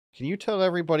can you tell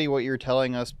everybody what you're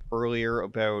telling us earlier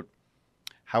about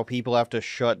how people have to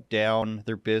shut down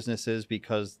their businesses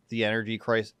because the energy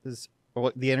crisis,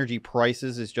 the energy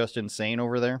prices is just insane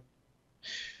over there?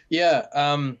 Yeah,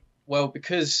 well,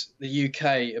 because the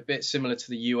UK, a bit similar to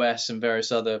the US and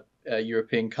various other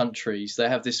European countries, they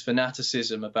have this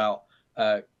fanaticism about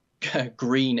uh,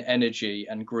 green energy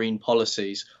and green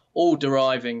policies, all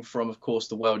deriving from, of course,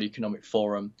 the World Economic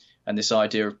Forum and this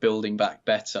idea of building back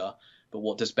better. But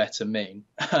what does better mean?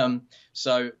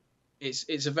 So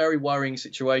it's a very worrying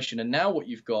situation. And now what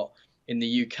you've got in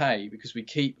the UK, because we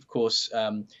keep, of course,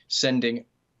 sending,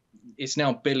 it's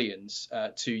now billions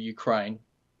to Ukraine.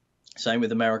 Same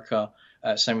with America,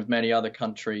 same with many other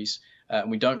countries. And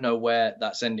we don't know where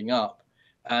that's ending up.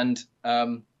 And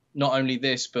not only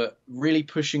this, but really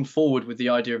pushing forward with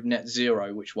the idea of net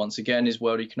zero, which once again is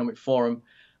World Economic Forum.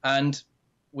 And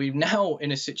we're now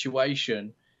in a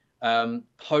situation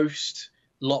post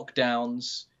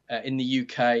lockdowns in the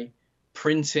UK,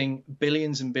 printing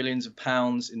billions and billions of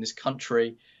pounds in this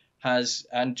country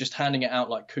and just handing it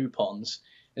out like coupons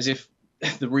as if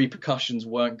the repercussions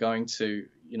weren't going to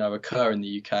occur in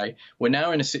the UK. We're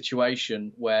now in a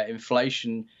situation where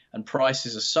inflation and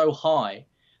prices are so high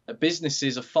that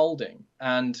businesses are folding.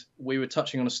 And we were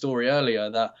touching on a story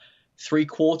earlier that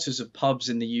 3/4 of pubs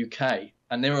in the UK,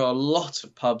 and there are a lot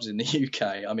of pubs in the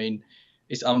UK. I mean,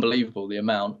 it's unbelievable the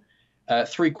amount.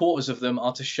 3/4 of them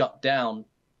are to shut down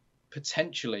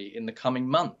potentially in the coming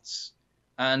months.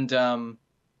 And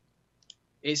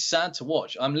it's sad to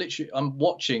watch. I'm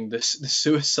watching the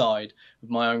suicide of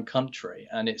my own country,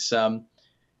 and it's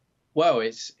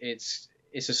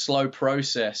it's a slow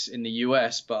process in the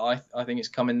US, but I think it's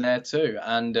coming there too.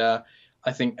 And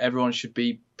I think everyone should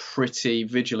be pretty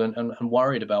vigilant and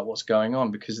worried about what's going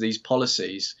on, because these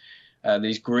policies,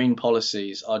 these green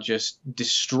policies, are just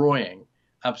destroying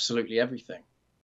absolutely everything.